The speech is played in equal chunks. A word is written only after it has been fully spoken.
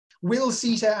Will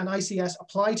CETA and ICS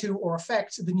apply to or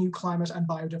affect the new climate and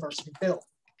biodiversity bill?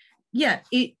 Yeah,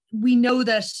 we know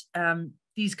that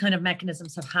these kind of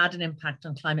mechanisms have had an impact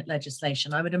on climate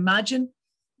legislation. I would imagine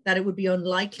that it would be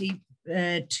unlikely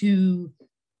to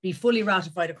be fully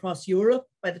ratified across Europe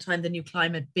by the time the new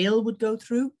climate bill would go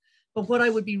through. But what I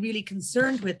would be really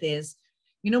concerned with is,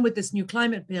 with this new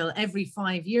climate bill, every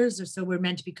 5 years or so, we're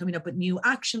meant to be coming up with new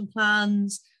action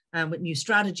plans and with new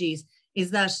strategies, is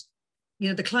that,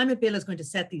 the climate bill is going to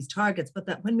set these targets, but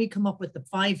that when we come up with the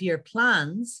 5-year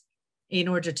plans in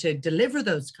order to deliver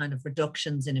those kind of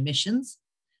reductions in emissions,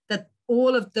 that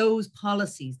all of those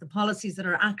policies, the policies that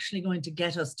are actually going to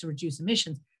get us to reduce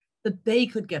emissions, that they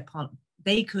could get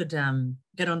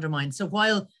undermined. So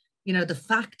while, the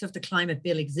fact of the climate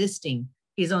bill existing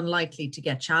is unlikely to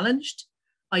get challenged,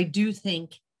 I do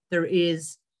think that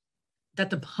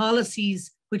the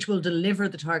policies which will deliver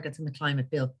the targets in the climate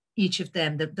bill, each of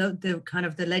them, the kind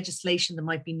of the legislation that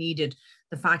might be needed,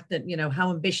 the fact that, how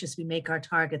ambitious we make our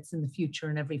targets in the future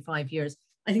and every 5 years,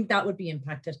 I think that would be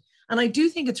impacted. And I do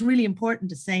think it's really important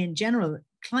to say in general,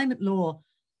 climate law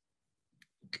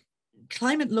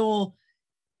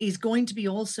is going to be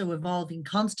also evolving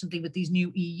constantly with these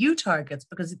new EU targets,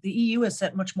 because the EU has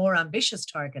set much more ambitious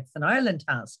targets than Ireland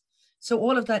has. So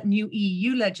all of that new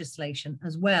EU legislation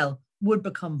as well would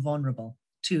become vulnerable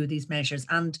to these measures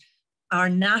and our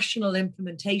national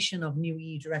implementation of new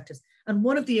EU directives. And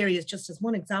one of the areas, just as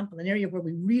one example, an area where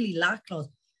we really lack laws,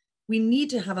 we need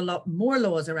to have a lot more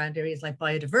laws around areas like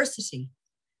biodiversity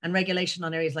and regulation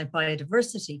on areas like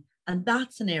biodiversity. And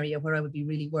that's an area where I would be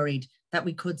really worried that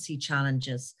we could see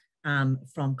challenges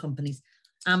from companies.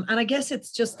 And I guess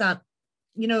it's just that,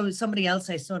 somebody else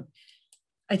says, so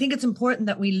I think it's important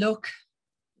that we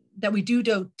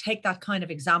take that kind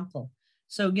of example.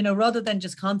 So, rather than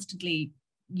just constantly,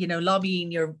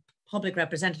 lobbying your public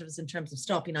representatives in terms of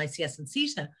stopping ICS and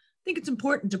CETA, I think it's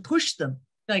important to push them.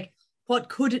 Like, what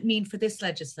could it mean for this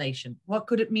legislation? What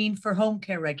could it mean for home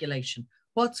care regulation?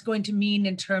 What's going to mean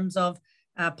in terms of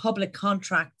public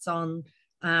contracts on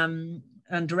and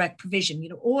direct provision?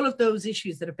 All of those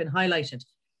issues that have been highlighted,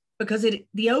 because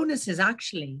the onus is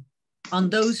actually on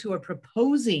those who are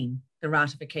proposing the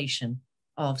ratification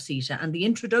of CETA and the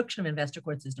introduction of investor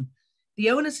court system.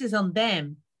 The onus is on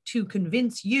them to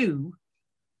convince you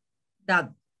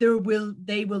that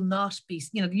they will not be,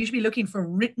 you should be looking for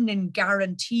written and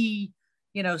guarantee,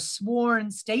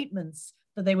 sworn statements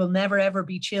that they will never ever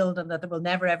be chilled and that there will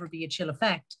never ever be a chill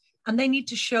effect. And they need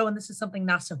to show, and this is something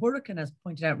NASA Hurricane has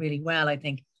pointed out really well, I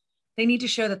think, they need to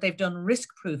show that they've done risk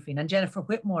proofing. And Jennifer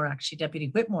Whitmore, actually,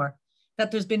 Deputy Whitmore,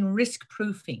 that there's been risk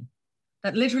proofing,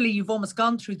 that literally you've almost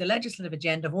gone through the legislative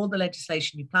agenda of all the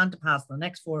legislation you plan to pass in the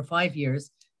next 4 or 5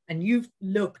 years, and you've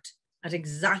looked at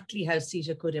exactly how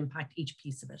CETA could impact each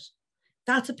piece of it.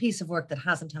 That's a piece of work that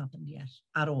hasn't happened yet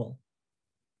at all.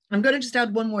 I'm going to just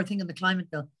add one more thing in the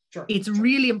climate bill. Sure. It's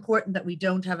really important that we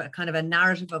don't have a kind of a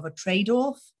narrative of a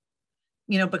trade-off,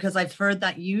 because I've heard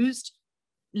that used.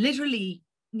 Literally,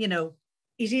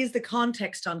 it is the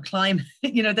context on climate,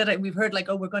 that we've heard like,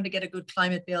 oh, we're going to get a good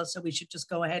climate bill, so we should just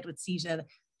go ahead with CETA.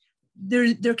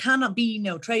 There cannot be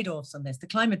no trade-offs on this. The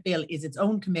climate bill is its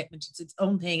own commitment. It's its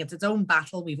own thing. It's its own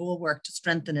battle. We've all worked to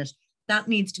strengthen it. That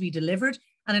needs to be delivered.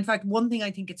 And in fact, one thing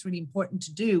I think it's really important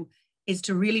to do is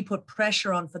to really put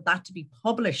pressure on for that to be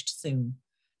published soon,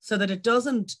 so that it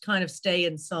doesn't kind of stay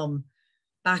in some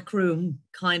backroom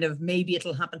kind of maybe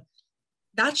it'll happen.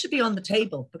 That should be on the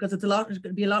table, because it's going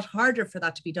to be a lot harder for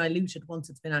that to be diluted once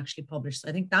it's been actually published. So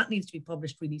I think that needs to be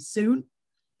published really soon.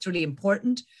 It's really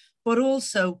important. But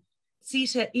also,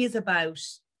 CETA is about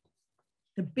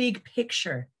the big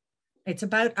picture. It's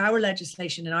about our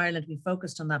legislation in Ireland. We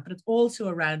focused on that, but it's also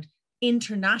around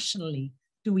internationally,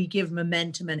 do we give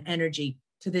momentum and energy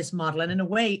to this model? And in a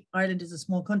way, Ireland is a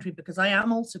small country, because I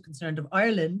am also concerned of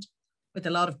Ireland, with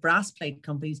a lot of brass plate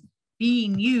companies,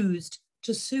 being used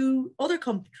to sue other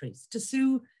countries, to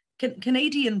sue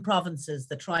Canadian provinces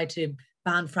that try to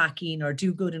ban fracking or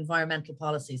do good environmental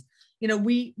policies.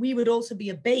 We would also be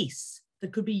a base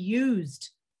that could be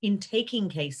used in taking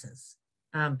cases,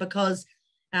 because,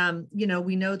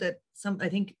 we know that I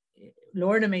think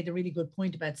Lorna made a really good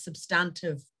point about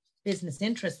substantive business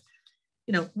interests.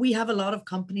 We have a lot of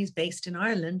companies based in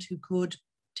Ireland who could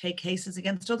take cases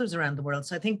against others around the world.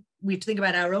 So I think we have to think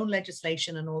about our own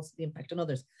legislation and also the impact on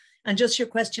others. And just your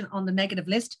question on the negative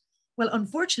list. Well,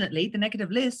 unfortunately, the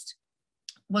negative list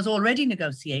was already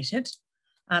negotiated.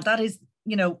 That is,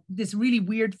 this really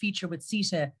weird feature with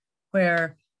CETA,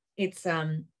 where it's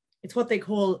what they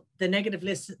call the negative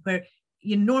list, where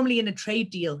you normally in a trade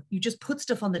deal, you just put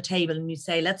stuff on the table and you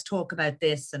say, let's talk about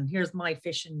this. And here's my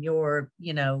fish and your,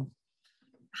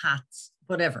 hats,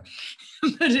 whatever.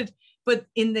 But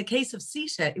in the case of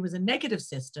CETA, it was a negative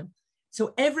system.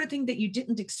 So everything that you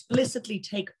didn't explicitly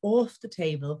take off the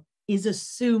table is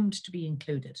assumed to be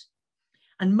included.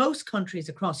 And most countries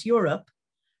across Europe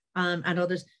and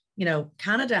others,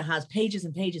 Canada has pages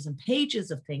and pages and pages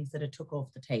of things that it took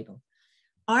off the table.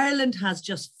 Ireland has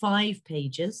just 5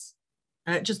 pages,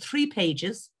 just 3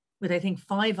 pages with, I think,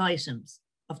 5 items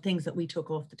of things that we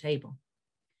took off the table.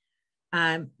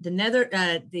 The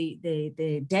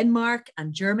Denmark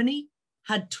and Germany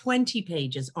had 20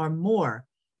 pages or more,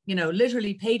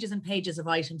 literally pages and pages of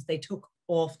items they took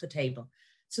off the table.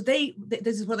 So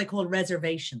this is what they call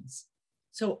reservations.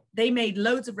 So they made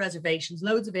loads of reservations,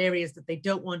 loads of areas that they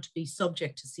don't want to be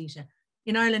subject to CETA.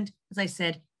 In Ireland, as I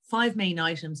said, 5 main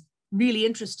items. Really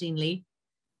interestingly,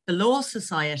 the Law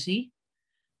Society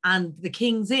and the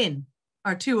King's Inn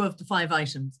are 2 of the 5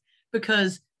 items,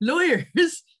 because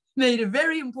lawyers made a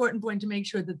very important point to make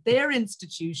sure that their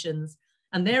institutions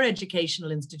and their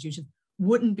educational institutions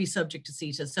wouldn't be subject to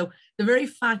CETA. So the very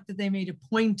fact that they made a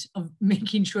point of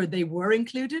making sure they were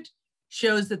included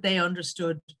shows that they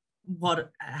understood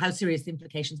how serious the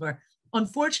implications were.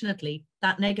 Unfortunately,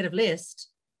 that negative list,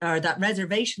 or that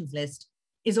reservations list,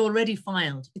 is already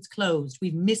filed. It's closed.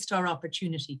 We've missed our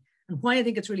opportunity. And why I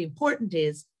think it's really important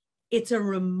is it's a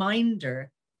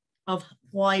reminder of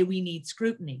why we need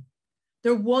scrutiny.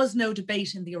 There was no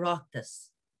debate in the Oireachtas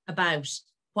about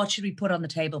what should we put on the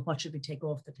table, what should we take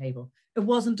off the table. It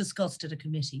wasn't discussed at a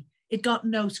committee. It got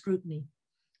no scrutiny.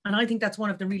 And I think that's one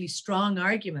of the really strong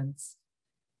arguments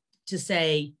to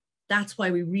say that's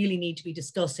why we really need to be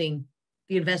discussing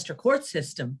the investor court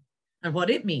system and what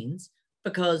it means,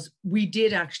 because we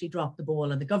did actually drop the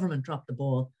ball, and the government dropped the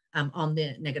ball on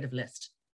the negative list.